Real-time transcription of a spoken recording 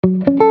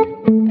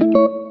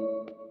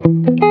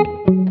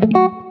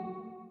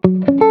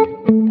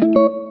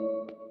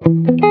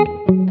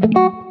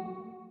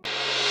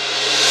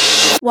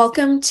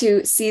Welcome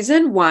to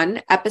Season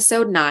 1,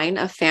 Episode 9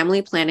 of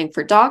Family Planning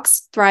for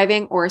Docs,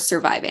 Thriving or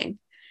Surviving.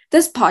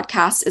 This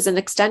podcast is an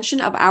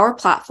extension of our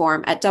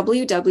platform at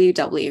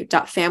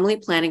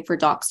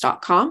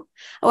www.familyplanningfordocs.com,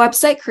 a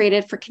website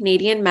created for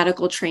Canadian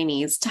medical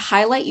trainees to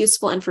highlight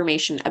useful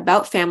information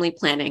about family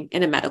planning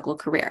in a medical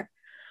career.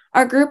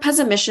 Our group has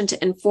a mission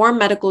to inform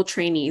medical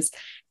trainees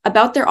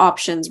about their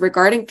options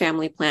regarding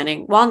family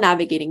planning while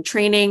navigating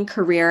training,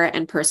 career,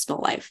 and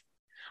personal life.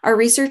 Our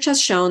research has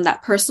shown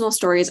that personal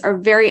stories are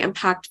very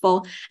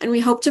impactful, and we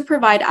hope to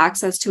provide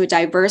access to a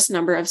diverse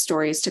number of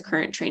stories to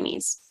current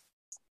trainees.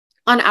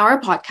 On our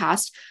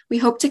podcast, we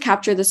hope to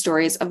capture the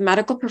stories of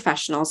medical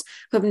professionals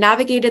who have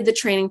navigated the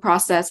training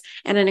process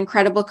and an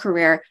incredible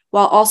career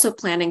while also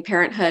planning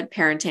parenthood,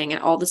 parenting, and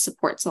all the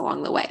supports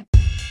along the way.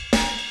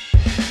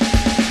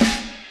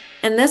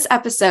 In this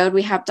episode,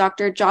 we have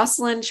Dr.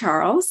 Jocelyn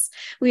Charles.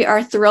 We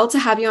are thrilled to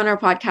have you on our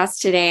podcast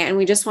today, and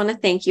we just want to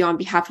thank you on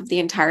behalf of the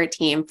entire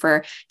team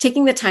for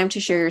taking the time to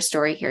share your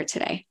story here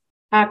today.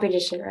 Happy to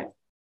share it.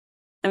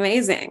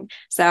 Amazing.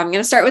 So I'm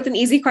going to start with an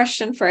easy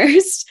question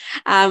first.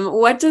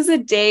 What does a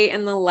day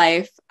in the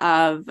life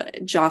of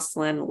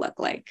Jocelyn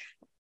look like?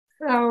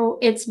 So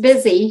it's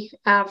busy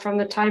from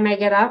the time I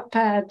get up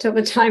till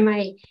the time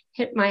I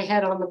hit my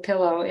head on the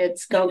pillow.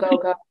 It's go, go,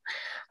 go.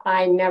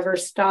 I never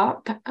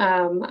stop.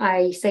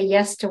 I say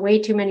yes to way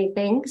too many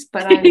things,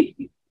 but I'm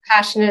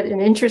passionate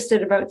and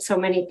interested about so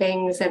many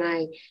things, and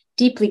I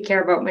deeply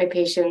care about my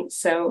patients.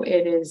 So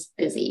it is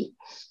busy.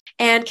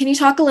 And can you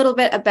talk a little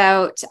bit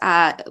about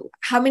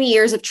how many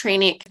years of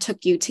training it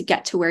took you to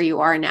get to where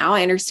you are now?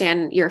 I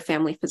understand you're a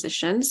family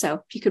physician, so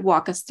if you could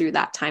walk us through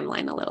that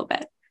timeline a little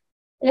bit.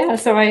 Yeah,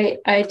 so I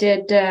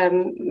did,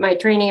 my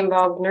training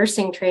involved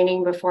nursing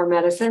training before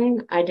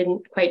medicine. I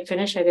didn't quite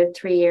finish. I did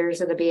 3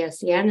 years of the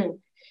BSCN, and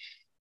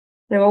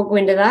I won't go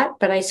into that,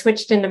 but I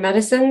switched into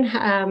medicine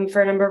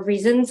for a number of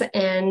reasons.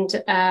 And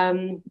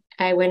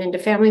I went into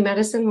family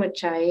medicine,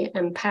 which I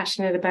am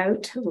passionate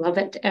about. Love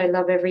it. I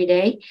love every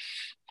day.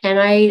 And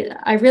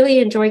I really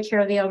enjoy care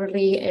of the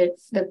elderly.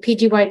 The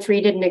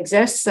PGY3 didn't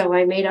exist, so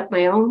I made up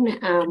my own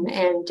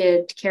and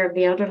did care of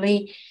the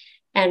elderly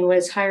and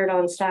was hired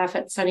on staff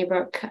at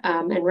Sunnybrook.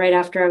 And right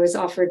after I was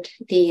offered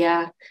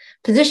the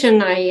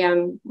position, I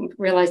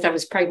realized I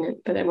was pregnant,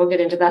 but then we'll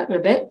get into that in a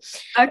bit.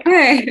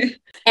 Okay.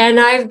 And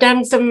I've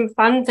done some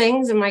fun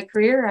things in my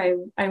career.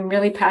 I'm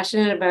really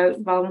passionate about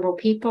vulnerable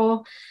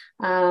people,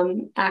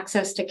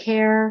 access to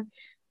care.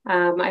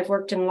 I've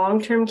worked in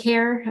long-term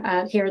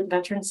care here at the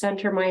Veterans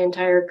Center my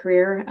entire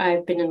career.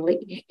 I've been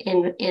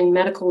in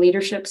medical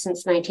leadership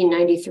since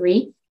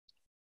 1993,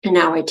 and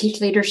now I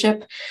teach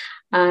leadership.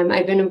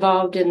 I've been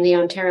involved in the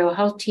Ontario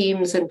Health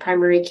Teams and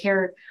primary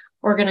care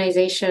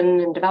organization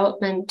and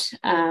development.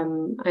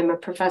 I'm a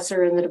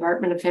professor in the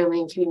Department of Family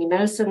and Community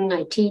Medicine.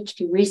 I teach,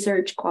 do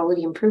research,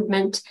 quality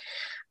improvement.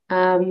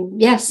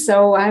 Yes,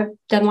 so I've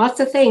done lots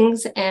of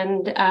things,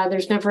 and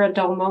there's never a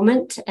dull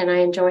moment, and I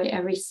enjoy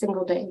every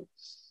single day.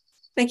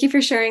 Thank you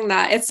for sharing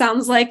that. It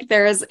sounds like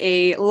there's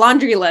a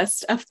laundry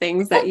list of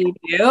things that you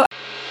do.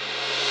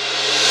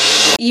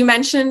 You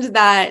mentioned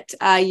that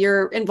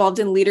you're involved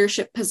in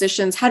leadership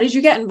positions. How did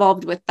you get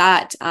involved with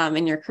that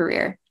in your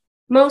career?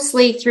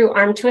 Mostly through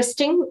arm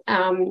twisting.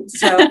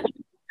 So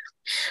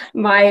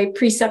my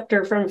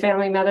preceptor from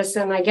family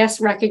medicine, I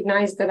guess,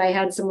 recognized that I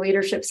had some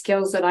leadership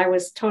skills that I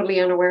was totally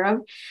unaware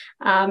of,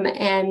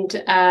 and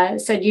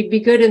said, "You'd be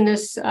good in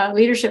this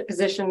leadership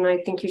position. I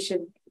think you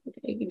should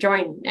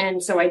join."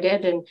 And so I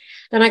did. And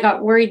then I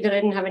got worried that I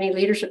didn't have any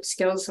leadership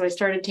skills. So I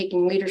started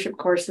taking leadership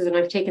courses, and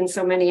I've taken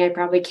so many, I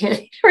probably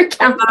can't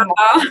recount them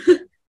all.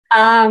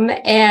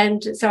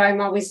 And so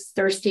I'm always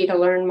thirsty to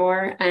learn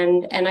more.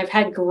 And I've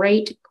had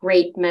great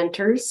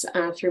mentors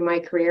through my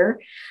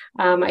career.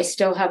 I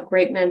still have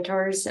great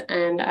mentors,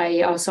 and I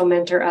also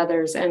mentor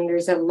others, and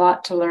there's a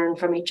lot to learn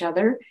from each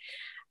other.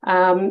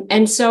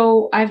 And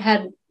so I've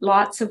had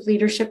lots of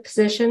leadership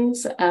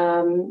positions.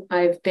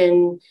 I've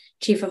been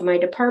chief of my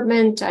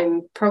department.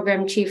 I'm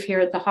program chief here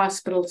at the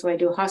hospital. So I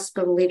do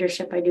hospital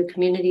leadership. I do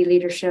community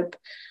leadership.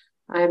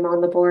 I'm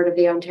on the board of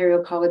the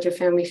Ontario College of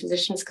Family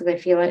Physicians because I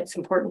feel it's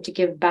important to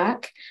give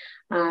back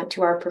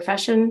to our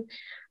profession.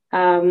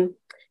 And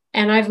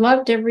I've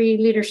loved every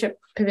leadership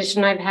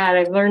position I've had.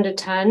 I've learned a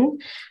ton,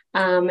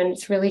 and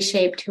it's really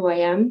shaped who I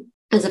am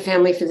as a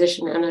family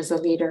physician and as a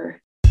leader.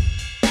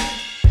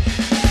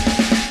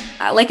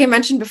 Like I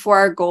mentioned before,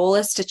 our goal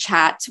is to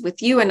chat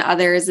with you and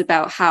others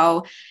about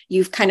how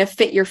you've kind of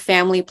fit your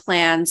family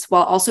plans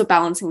while also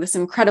balancing this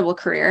incredible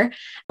career.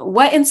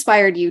 What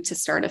inspired you to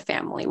start a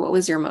family? What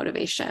was your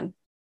motivation?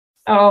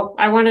 Oh,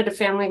 I wanted a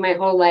family my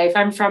whole life.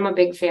 I'm from a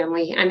big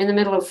family. I'm in the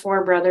middle of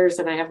 4 brothers,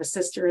 and I have a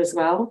sister as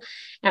well.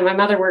 And my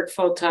mother worked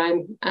full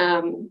time.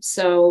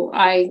 So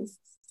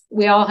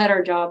we all had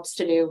our jobs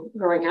to do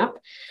growing up.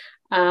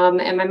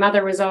 And my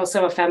mother was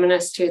also a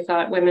feminist who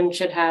thought women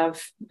should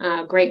have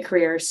great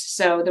careers.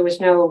 So there was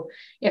no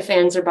ifs,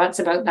 ands, or buts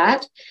about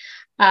that.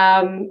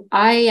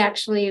 I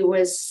actually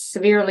was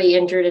severely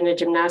injured in a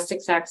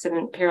gymnastics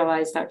accident,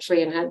 paralyzed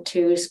actually, and had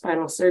 2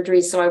 spinal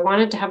surgeries. So I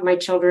wanted to have my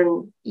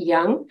children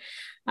young.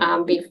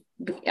 I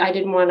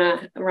didn't want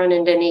to run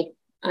into any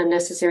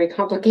unnecessary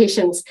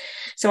complications.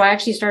 So I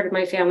actually started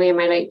my family in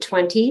my late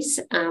 20s.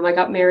 I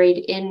got married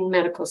in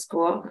medical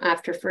school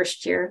after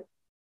first year.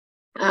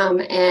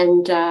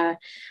 And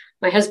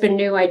my husband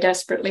knew I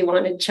desperately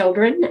wanted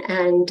children.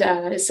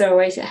 And so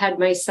I had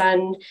my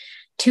son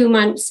 2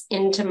 months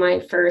into my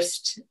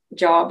first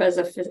job as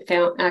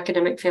a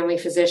academic family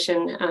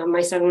physician.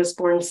 My son was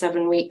born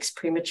 7 weeks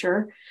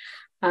premature.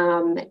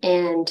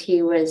 And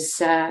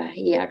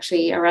he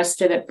actually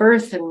arrested at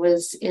birth and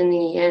was in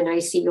the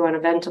NICU on a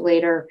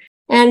ventilator.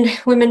 And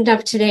women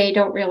of today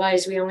don't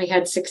realize we only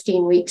had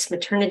 16 weeks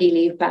maternity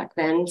leave back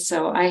then.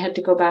 So I had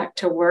to go back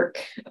to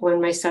work when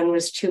my son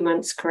was 2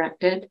 months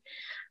corrected.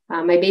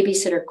 My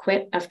babysitter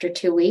quit after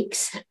 2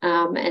 weeks.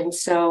 And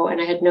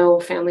I had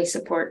no family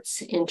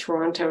supports in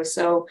Toronto.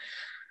 So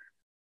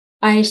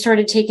I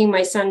started taking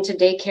my son to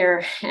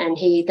daycare, and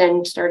he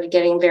then started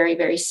getting very,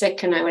 very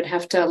sick, and I would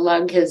have to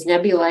lug his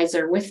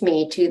nebulizer with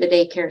me to the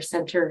daycare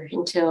center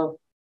until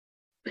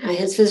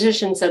his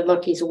physician said,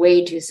 look, he's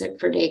way too sick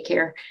for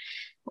daycare.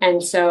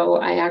 And so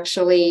I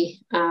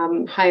actually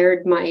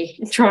hired my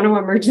Toronto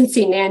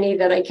emergency nanny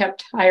that I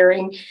kept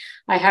hiring.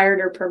 I hired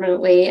her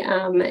permanently.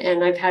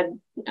 And I've had,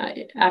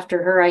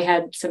 after her, I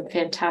had some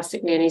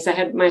fantastic nannies. I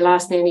had my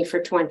last nanny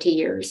for 20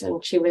 years,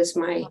 and she was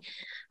my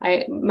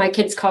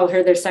kids call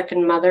her their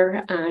second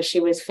mother. She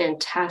was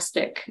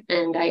fantastic,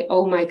 and I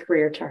owe my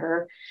career to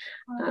her.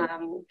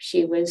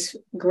 She was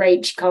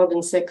great. She called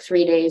in sick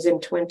 3 days in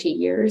 20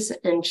 years,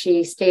 and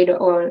she stayed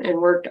on and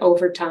worked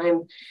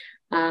overtime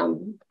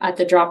at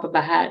the drop of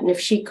a hat. And if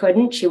she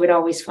couldn't, she would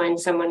always find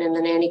someone in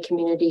the nanny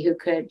community who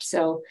could.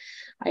 So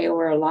I owe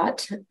her a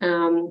lot.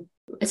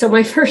 So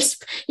my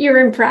first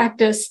year in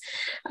practice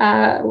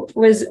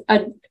was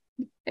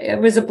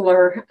a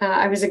blur.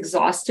 I was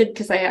exhausted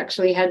because I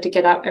actually had to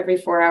get up every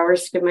 4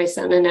 hours to give my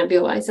son a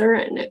nebulizer.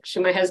 And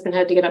actually my husband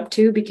had to get up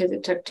too, because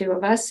it took 2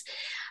 of us.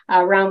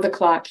 Around the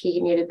clock, he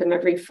needed them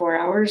every 4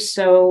 hours.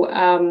 So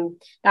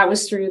that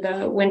was through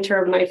the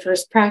winter of my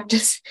first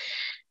practice.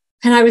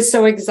 And I was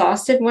so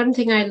exhausted. One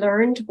thing I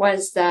learned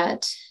was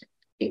that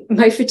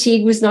my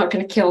fatigue was not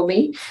going to kill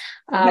me.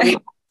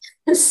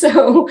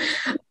 So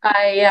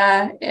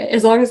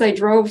as long as I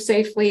drove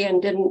safely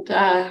and didn't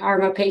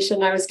harm a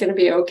patient, I was going to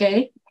be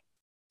okay.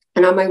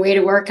 And on my way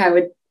to work, I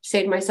would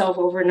say to myself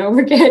over and over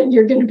again,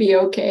 you're going to be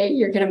okay.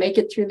 You're going to make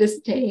it through this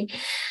day.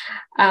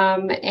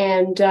 So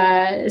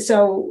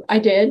I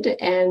did.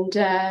 And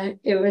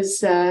it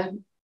was,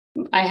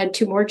 I had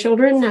 2 more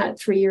children,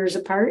 3 years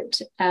apart.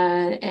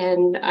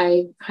 And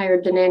I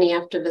hired the nanny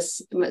after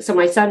this. So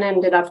my son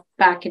ended up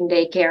back in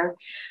daycare.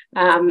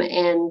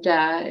 And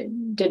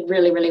did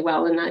really, really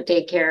well in that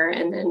daycare.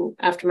 And then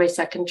after my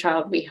second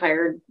child, we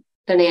hired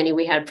the nanny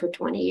we had for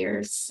 20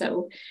 years.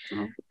 So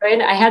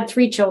right, I had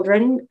 3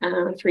 children,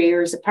 3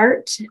 years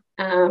apart.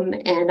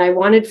 And I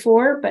wanted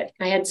 4, but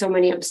I had so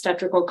many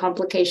obstetrical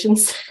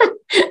complications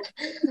that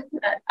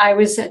I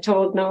was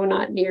told, no,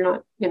 you're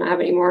not going to have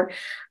any more.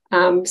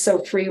 So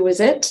 3 was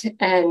it.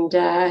 And,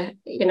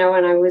 and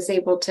I was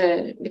able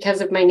to,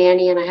 because of my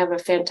nanny, and I have a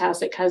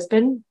fantastic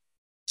husband,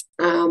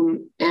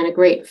 and a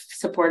great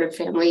supportive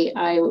family,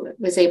 I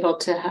was able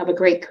to have a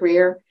great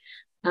career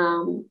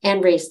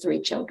and raise 3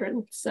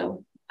 children.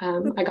 So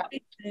I got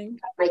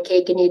my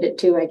cake and eat it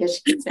too, I guess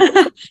you could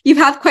say. You've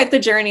had quite the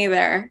journey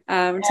there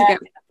to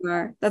get where you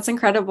are. That's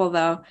incredible,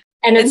 though.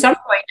 And at some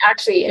point,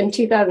 actually, in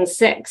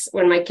 2006,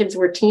 when my kids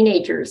were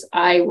teenagers,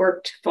 I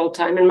worked full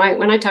time. And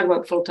when I talk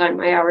about full time,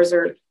 my hours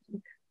are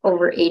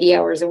over 80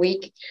 hours a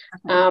week.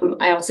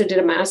 I also did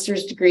a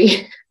master's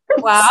degree.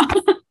 Wow.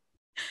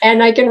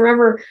 And I can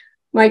remember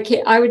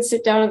I would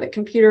sit down at the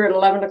computer at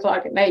 11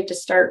 o'clock at night to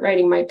start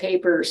writing my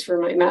papers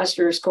for my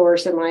master's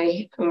course. And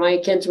my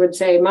kids would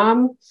say,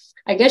 Mom,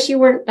 I guess you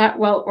weren't that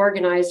well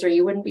organized, or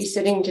you wouldn't be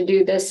sitting to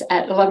do this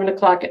at 11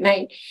 o'clock at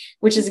night,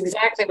 which is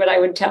exactly what I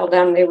would tell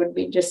them. They would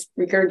be just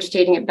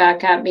regurgitating it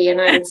back at me. And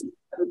I would say,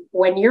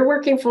 when you're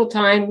working full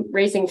time,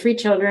 raising 3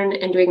 children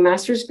and doing a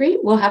master's degree,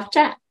 we'll have a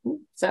chat.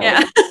 So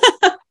yeah.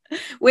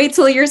 Wait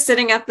till you're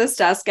sitting at this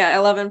desk at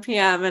 11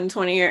 p.m. in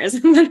 20 years,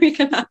 and then we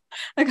can have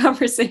a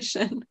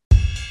conversation.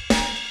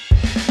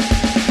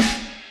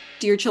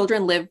 Do your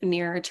children live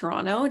near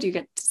Toronto? Do you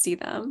get to see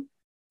them?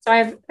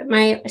 So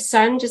my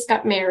son just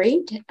got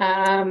married.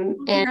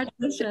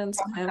 Congratulations.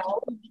 And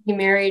he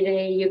married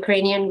a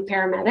Ukrainian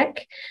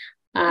paramedic.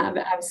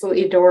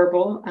 Absolutely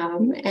adorable.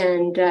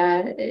 And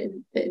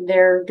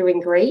they're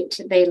doing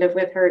great. They live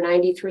with her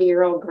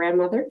 93-year-old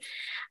grandmother.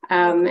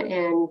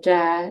 And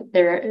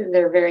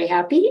they're very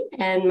happy.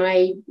 And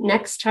my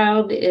next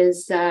child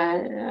is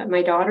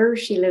my daughter.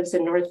 She lives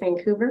in North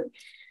Vancouver.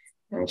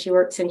 She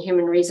works in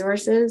human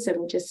resources,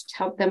 and we just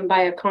helped them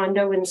buy a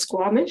condo in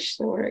Squamish.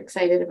 So we're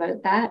excited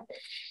about that.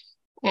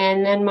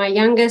 And then my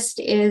youngest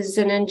is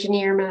an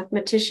engineer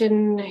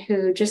mathematician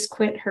who just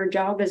quit her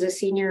job as a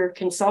senior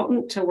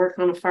consultant to work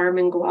on a farm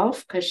in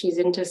Guelph because she's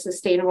into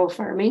sustainable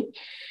farming.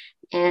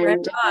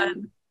 And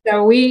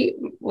so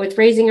with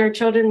raising our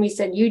children, we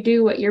said, you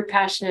do what you're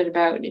passionate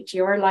about. It's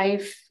your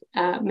life.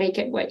 Make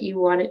it what you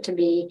want it to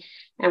be.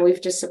 And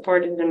we've just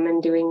supported them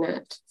in doing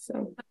that.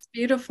 So that's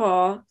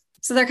beautiful.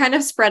 So they're kind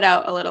of spread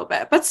out a little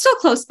bit, but still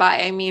close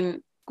by. I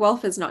mean,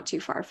 Guelph is not too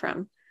far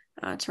from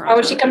Toronto.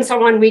 Oh, she comes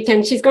home on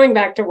weekend. She's going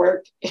back to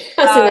work.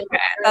 Okay,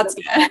 that's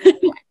good.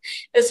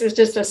 This was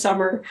just a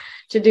summer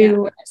to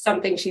do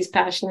something she's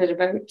passionate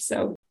about.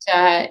 So,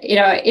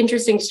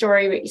 interesting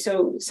story.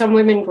 So some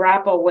women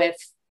grapple with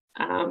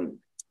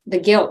the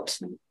guilt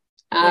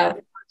of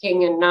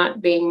working and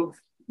not being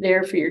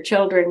there for your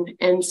children.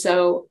 And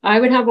so I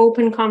would have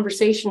open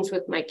conversations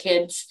with my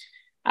kids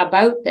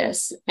about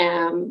this.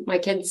 My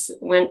kids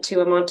went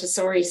to a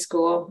Montessori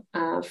school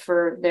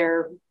for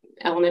their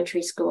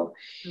elementary school.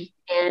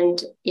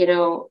 And,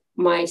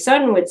 my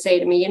son would say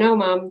to me,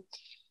 Mom,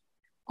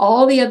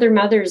 all the other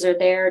mothers are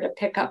there to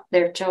pick up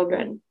their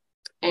children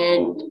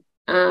and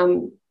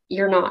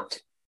you're not.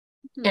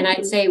 And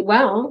I'd say,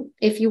 well,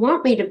 if you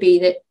want me to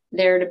be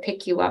there to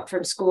pick you up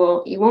from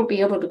school, you won't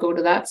be able to go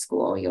to that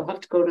school. You'll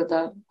have to go to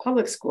the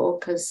public school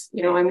because,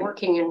 I'm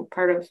working, and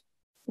part of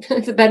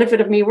the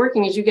benefit of me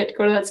working is you get to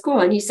go to that school.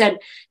 And he said,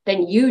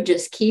 then you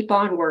just keep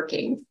on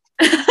working.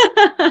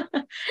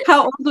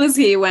 How old was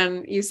he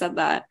when you said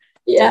that?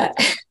 Yeah,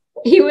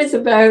 he was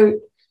about,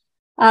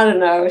 I don't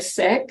know,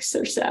 6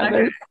 or 7.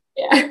 Okay.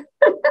 Yeah.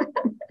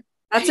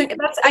 That's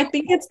I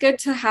think it's good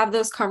to have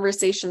those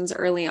conversations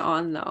early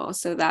on, though,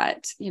 so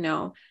that,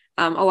 a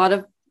lot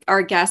of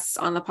our guests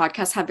on the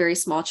podcast have very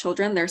small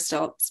children. They're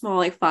still small,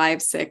 like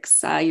 5,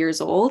 6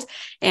 years old.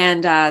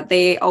 And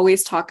they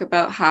always talk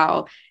about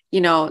how,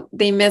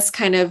 they miss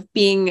kind of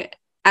being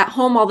at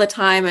home all the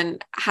time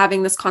and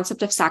having this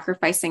concept of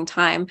sacrificing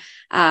time.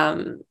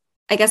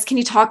 I guess, can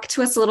you talk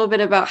to us a little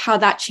bit about how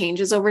that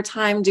changes over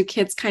time? Do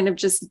kids kind of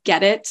just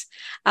get it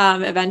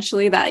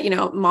eventually that,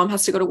 mom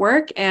has to go to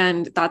work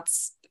and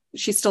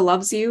she still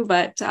loves you,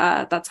 but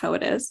that's how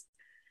it is?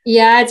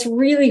 Yeah, it's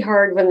really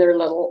hard when they're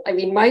little. I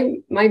mean,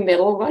 my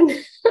middle one,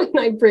 when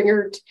I bring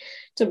her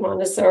to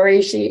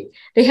Montessori,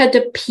 they had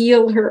to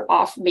peel her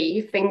off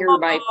me finger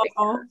by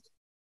finger.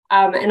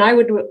 And I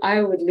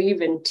would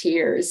leave in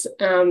tears.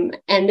 And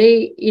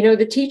they,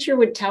 the teacher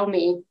would tell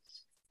me,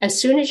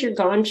 as soon as you're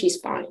gone, she's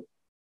fine.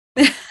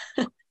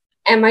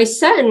 And my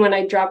son, when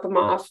I drop him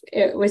off,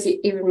 it was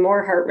even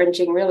more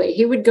heart-wrenching, really.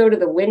 He would go to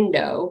the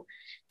window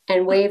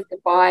and wave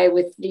goodbye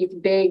with these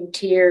big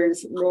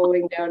tears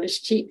rolling down his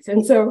cheeks.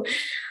 And so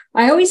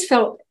I always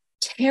felt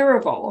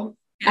terrible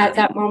at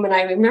that moment.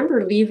 I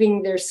remember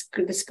leaving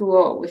the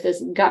school with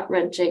this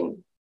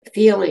gut-wrenching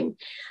feeling.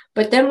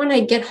 But then when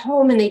I get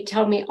home and they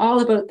tell me all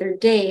about their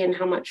day and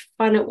how much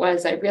fun it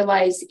was, I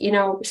realize,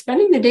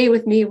 spending the day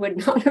with me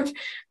would not have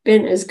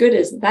been as good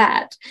as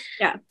that.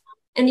 Yeah.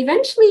 And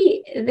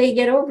eventually they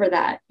get over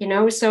that,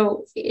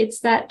 so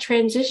it's that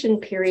transition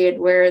period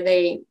where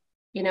they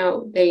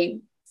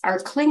are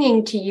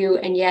clinging to you,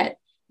 and yet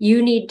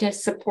you need to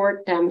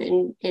support them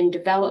in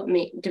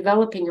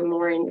developing a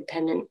more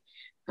independent,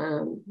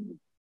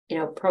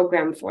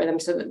 program for them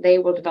so that they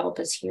will develop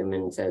as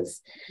humans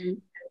as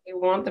you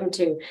want them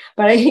to.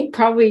 But I think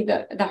probably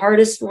the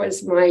hardest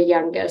was my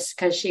youngest,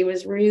 because she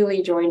was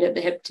really joined at the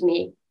hip to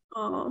me.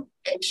 Oh.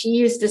 And she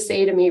used to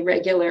say to me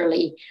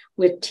regularly,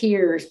 with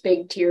tears,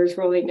 big tears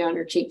rolling down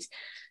her cheeks,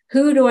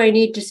 who do I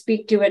need to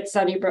speak to at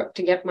Sunnybrook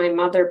to get my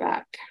mother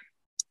back?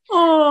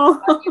 Oh,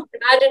 you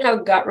can imagine how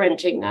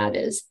gut-wrenching that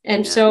is.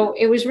 And so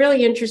it was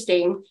really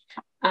interesting,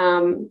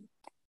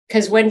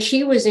 because when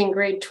she was in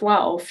grade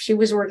 12, she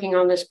was working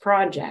on this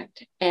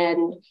project,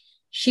 and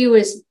she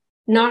was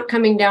not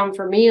coming down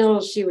for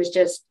meals. She was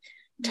just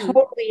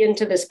totally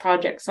into this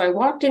project. So I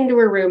walked into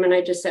her room and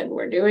I just said,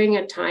 we're doing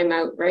a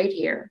timeout right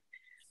here.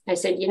 I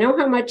said, you know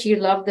how much you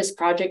love this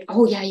project?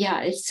 Oh,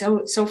 yeah. It's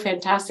so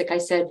fantastic. I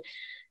said,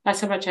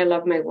 that's how much I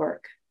love my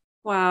work.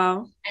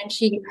 Wow. And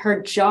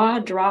her jaw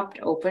dropped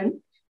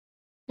open.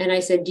 And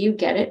I said, do you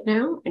get it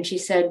now? And she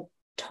said,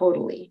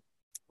 totally.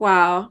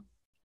 Wow.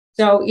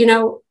 So,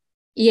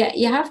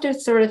 you have to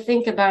sort of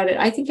think about it.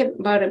 I think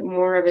about it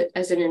more of it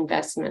as an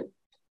investment.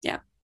 Yeah.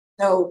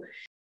 So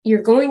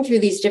you're going through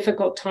these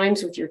difficult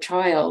times with your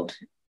child.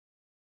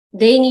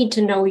 They need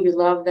to know you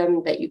love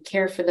them, that you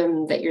care for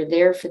them, that you're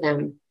there for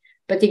them,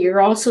 but that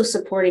you're also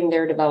supporting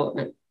their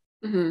development.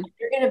 Mm-hmm.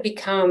 You're going to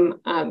become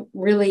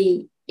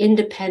really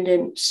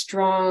independent,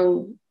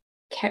 strong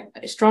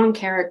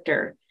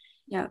character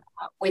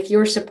with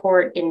your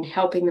support in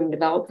helping them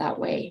develop that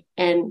way.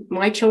 And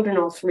my children,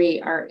 all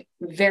 3, are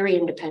very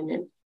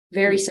independent,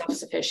 very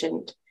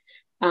self-sufficient,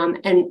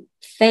 and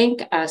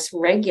thank us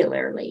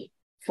regularly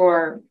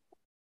for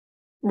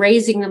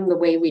raising them the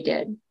way we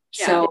did.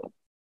 Yeah. So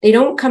they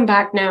don't come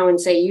back now and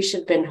say, you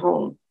should have been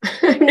home.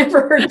 I've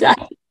never heard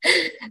that.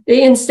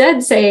 They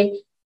instead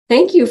say,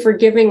 thank you for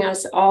giving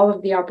us all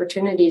of the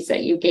opportunities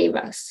that you gave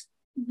us.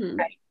 Mm-hmm.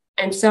 Right.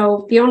 And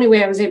so the only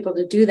way I was able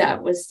to do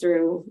that was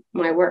through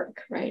my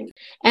work, right?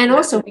 And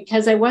also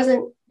because I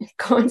wasn't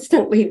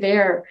constantly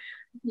there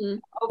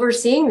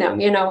overseeing them,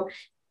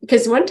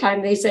 because one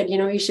time they said,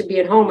 you should be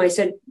at home. I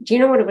said, do you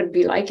know what it would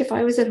be like if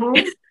I was at home?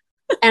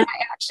 And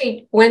I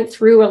actually went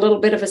through a little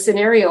bit of a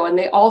scenario, and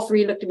they all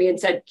three looked at me and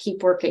said,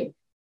 keep working.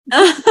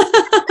 They're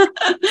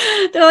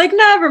like,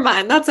 never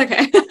mind. That's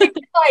okay. I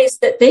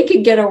realized that they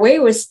could get away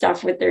with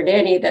stuff with their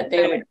nanny that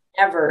they would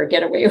never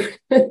get away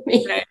with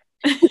me. Right.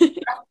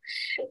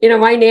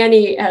 My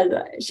nanny,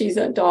 she's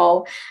a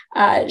doll.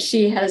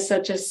 She has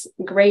such a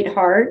great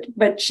heart,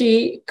 but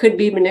she could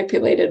be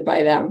manipulated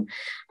by them.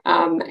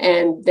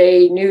 And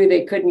they knew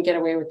they couldn't get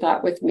away with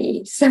that with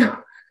me. So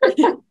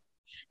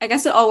I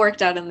guess it all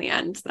worked out in the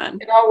end then.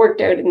 It all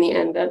worked out in the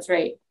end. That's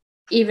right.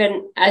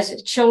 Even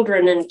as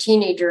children and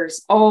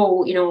teenagers,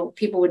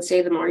 people would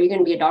say to them, are you going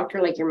to be a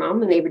doctor like your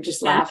mom? And they would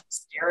just laugh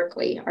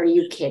hysterically. Are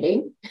you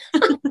kidding?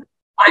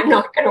 I'm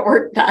not going to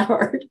work that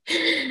hard.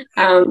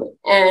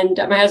 And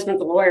my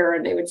husband's a lawyer,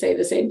 and they would say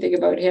the same thing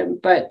about him.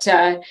 But,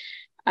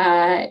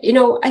 I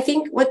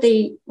think what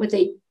they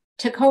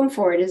took home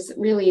for it is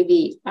really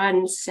the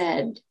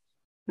unsaid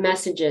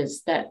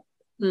messages that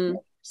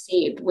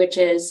received, which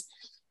is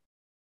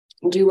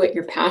do what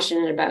you're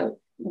passionate about,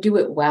 do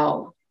it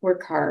well,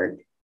 work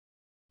hard,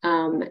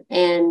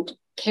 and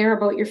care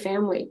about your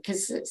family.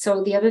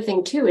 So the other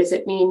thing too is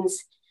it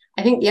means,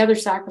 I think the other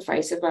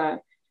sacrifice of a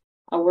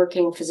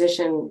working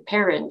physician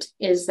parent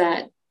is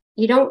that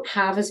you don't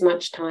have as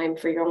much time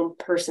for your own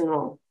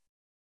personal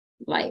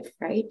life,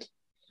 right?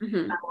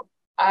 Mm-hmm.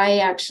 I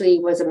actually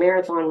was a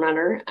marathon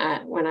runner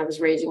when I was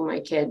raising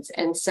my kids.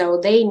 And so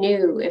they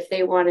knew if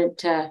they wanted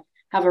to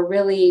have a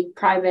really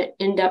private,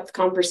 in-depth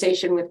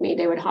conversation with me,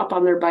 they would hop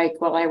on their bike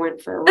while I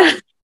went for a run.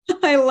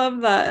 I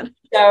love that.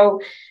 So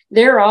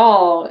they're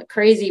all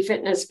crazy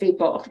fitness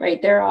people,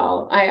 right? They're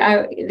all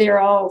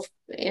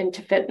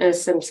into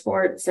fitness and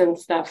sports and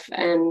stuff.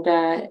 And,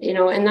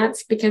 and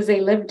that's because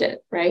they lived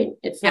it, right?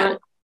 It's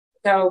not.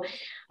 So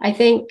I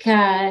think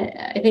there,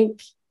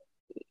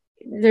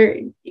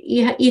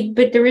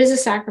 but there is a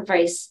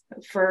sacrifice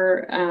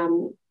for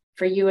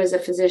you as a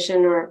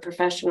physician or a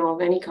professional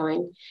of any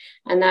kind.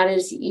 And that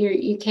is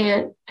you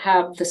can't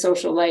have the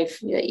social life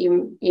that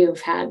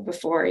you've had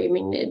before. I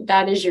mean,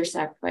 that is your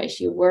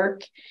sacrifice. You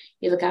work,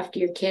 you look after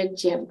your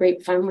kids, you have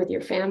great fun with your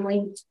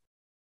family.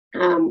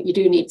 You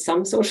do need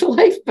some social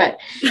life, but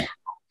it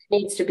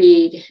needs to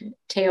be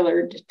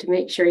tailored to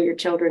make sure your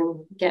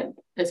children get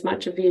as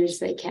much of you as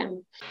they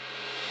can.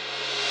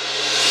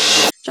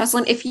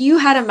 Jocelyn, if you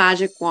had a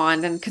magic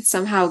wand and could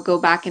somehow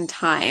go back in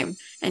time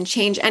and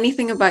change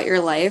anything about your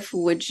life,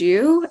 would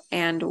you,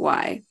 and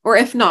why? Or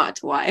if not,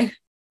 why?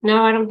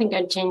 No, I don't think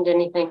I'd change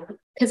anything.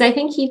 Because I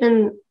think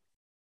even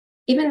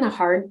the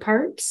hard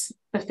parts,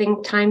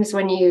 times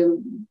when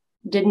you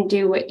didn't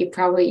do what you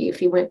probably,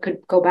 if you could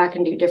go back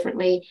and do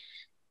differently,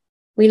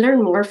 we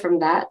learn more from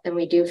that than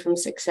we do from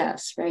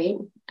success, right?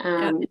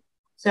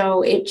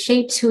 So it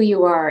shapes who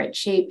you are. It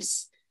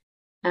shapes,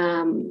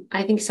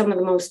 I think some of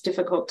the most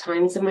difficult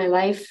times in my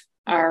life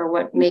are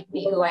what make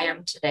me who I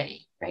am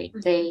today, right?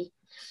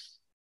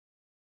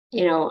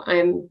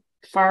 I'm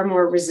far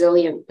more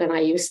resilient than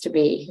I used to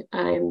be.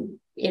 And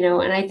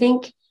I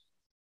think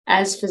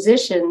as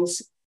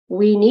physicians,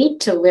 we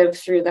need to live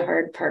through the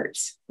hard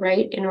parts,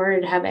 right? In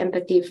order to have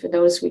empathy for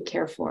those we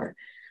care for.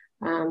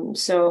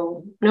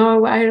 So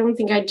no, I don't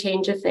think I'd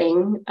change a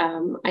thing.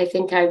 I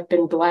think I've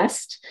been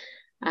blessed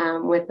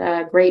with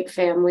a great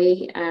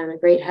family and a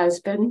great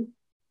husband.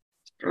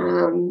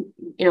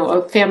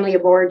 A family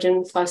of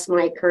origin plus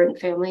my current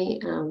family.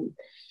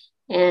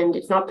 And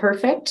it's not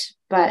perfect,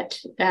 but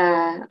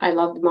I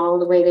love them all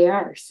the way they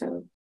are.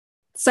 So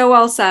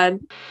well said.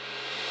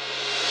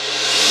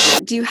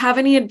 Do you have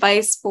any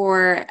advice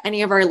for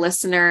any of our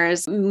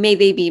listeners? May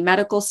they be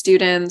medical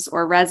students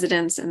or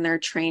residents in their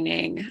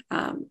training?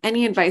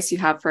 Any advice you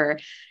have for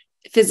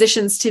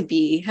physicians to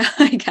be,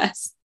 I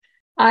guess?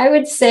 I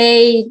would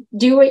say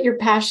do what you're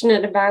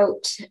passionate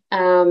about.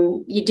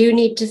 You do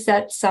need to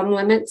set some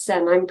limits,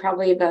 and I'm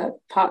probably the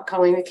pot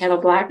calling the kettle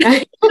black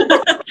guy.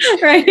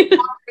 Right. I'm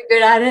pretty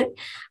good at it.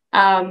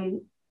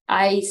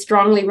 I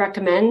strongly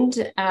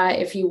recommend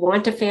if you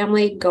want a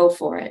family, go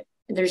for it.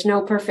 There's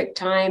no perfect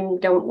time.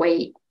 Don't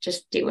wait.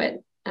 Just do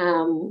it.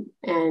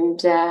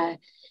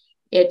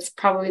 It's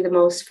probably the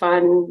most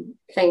fun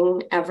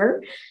thing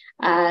ever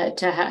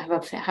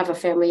to have a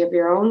family of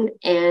your own,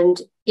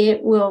 and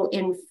it will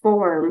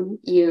inform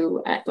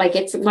you. Like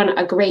it's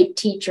a great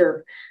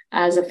teacher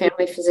as a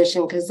family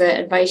physician, because the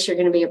advice you're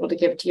going to be able to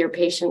give to your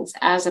patients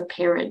as a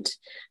parent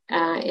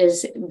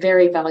is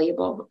very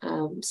valuable.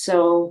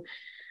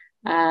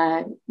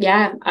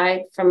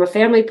 From a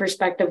family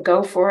perspective,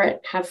 go for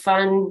it, have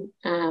fun,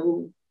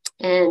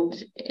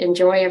 and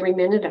enjoy every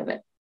minute of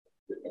it.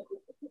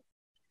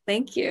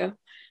 Thank you.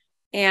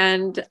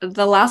 And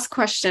the last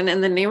question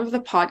in the name of the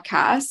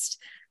podcast,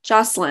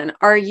 Jocelyn,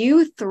 are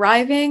you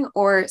thriving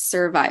or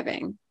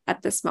surviving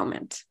at this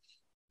moment?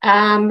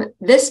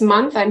 This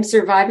month I'm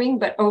surviving,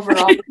 but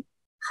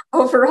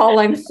overall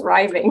I'm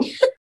thriving.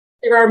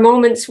 There are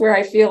moments where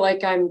I feel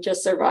like I'm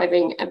just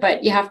surviving,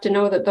 but you have to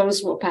know that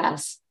those will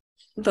pass.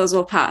 Those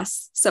will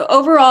pass. So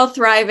overall,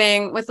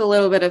 thriving with a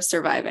little bit of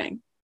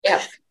surviving.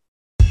 Yeah.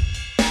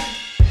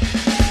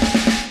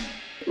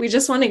 We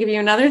just want to give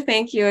you another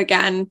thank you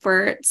again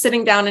for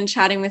sitting down and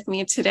chatting with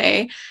me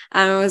today.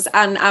 It was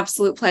an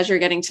absolute pleasure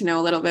getting to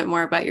know a little bit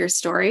more about your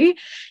story.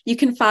 You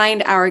can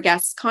find our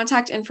guests'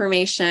 contact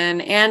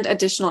information and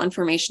additional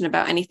information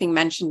about anything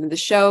mentioned in the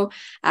show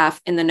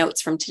in the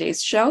notes from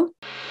today's show.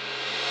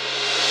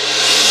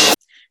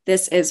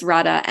 This is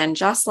Radha and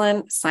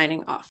Jocelyn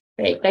signing off.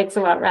 Great. Thanks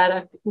a lot,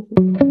 Radha.